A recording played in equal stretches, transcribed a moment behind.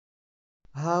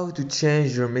How to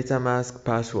change your MetaMask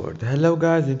password. Hello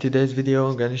guys, in today's video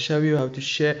I'm gonna show you how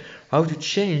to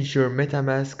change your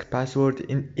MetaMask password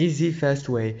in easy fast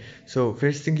way. So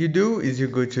first thing you do is you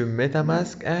go to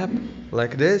MetaMask app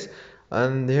like this,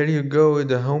 and here you go with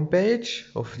the home page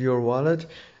of your wallet,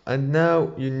 and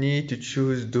now you need to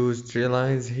choose those three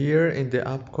lines here in the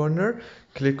up corner.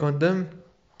 Click on them,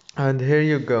 and here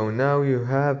you go. Now you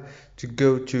have to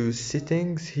go to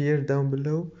settings here down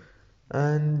below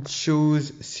and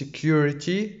choose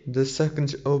security, the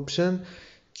second option.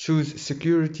 Choose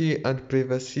security and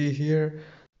privacy here,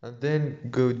 and then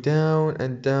go down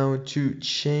and down to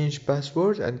change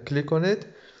password and click on it.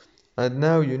 And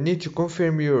now you need to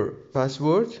confirm your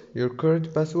password, your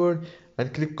current password,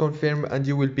 and click confirm, and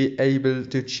you will be able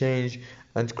to change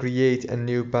and create a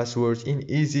new password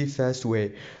in easy fast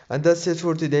way. And that's it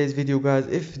for today's video guys.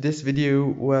 If this video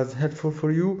was helpful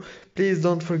for you, please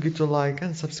don't forget to like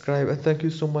and subscribe, and thank you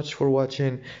so much for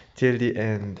watching till the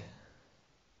end.